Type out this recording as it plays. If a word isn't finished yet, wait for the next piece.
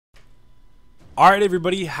Alright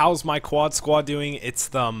everybody, how's my quad squad doing? It's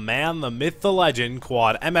the man, the myth, the legend,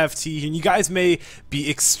 Quad MFT, and you guys may be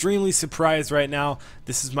extremely surprised right now.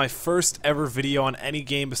 This is my first ever video on any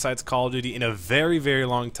game besides Call of Duty in a very, very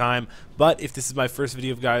long time. But if this is my first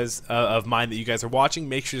video of mine that you guys are watching,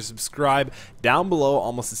 make sure to subscribe down below,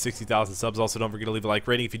 almost at 60,000 subs. Also, don't forget to leave a like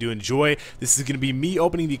rating if you do enjoy. This is going to be me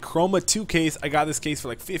opening the Chroma 2 case. I got this case for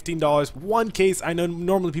like $15. One case, I know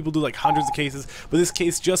normally people do like hundreds of cases, but this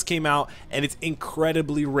case just came out and it's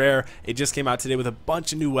incredibly rare. It just came out today with a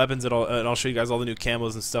bunch of new weapons and I'll show you guys all the new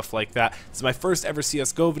camos and stuff like that. This is my first ever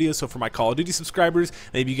CSGO video, so for my Call of Duty subscribers,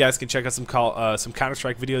 maybe you guys can check out some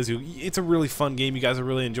Counter-Strike videos. It's a really fun game. You guys will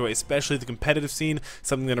really enjoy, especially the competitive scene,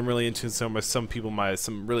 something that I'm really into. Some people,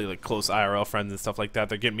 some really like close IRL friends and stuff like that,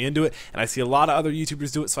 they're getting me into it, and I see a lot of other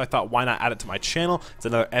YouTubers do it, so I thought why not add it to my channel. It's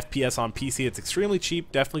another FPS on PC. It's extremely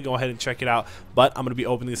cheap. Definitely go ahead and check it out. But I'm going to be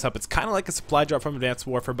opening this up. It's kind of like a supply drop from Advanced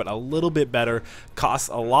Warfare, but a little bit better. Costs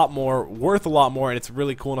a lot more, worth a lot more, and it's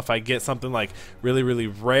really cool. And if I get something like really, really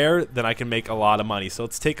rare, then I can make a lot of money. So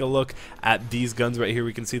let's take a look at these guns right here.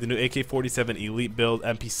 We can see the new AK-47 Elite build,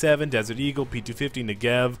 MP7, Desert Eagle, P250,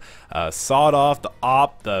 Negev, Sawed Off, the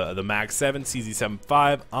OP, the Mag 7,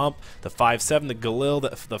 CZ75, UMP, the 5.7, the Galil,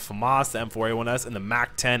 the FAMAS, the M4A1S, and the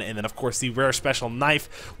Mac 10, and then of course the rare special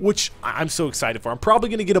knife, which I'm so excited for. I'm probably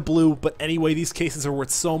going to get a blue, but anyway, these cases are worth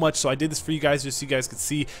so much, so I did this for you guys just so you guys could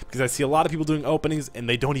see, because I see a lot of people doing openings and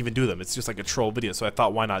they don't even do them. It's just like a troll video, so I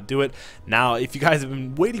thought why not do it. Now, if you guys have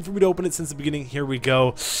been waiting for me to open it since the beginning, here we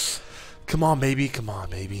go. Come on, baby. Come on,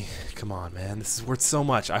 baby. Come on, man. This is worth so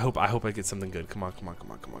much. I hope I get something good. Come on, come on,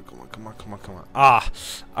 come on, come on, come on, come on, come on, come on. Ah,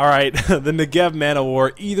 all right. The Negev Man of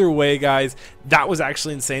War. Either way, guys, that was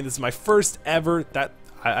actually insane. This is my first ever.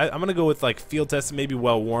 I'm gonna go with like field test, maybe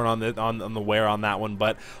well worn on the wear on that one,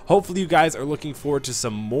 but hopefully you guys are looking forward to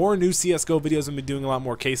some more new CSGO videos. I've been doing a lot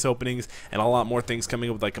more case openings and a lot more things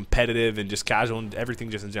coming up with like competitive and just casual and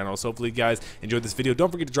everything just in general. So hopefully you guys enjoyed this video.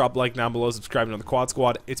 Don't forget to drop a like down below, subscribe to the Quad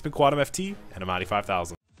Squad. It's been Quad MFT, and I'm out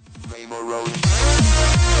 5,000.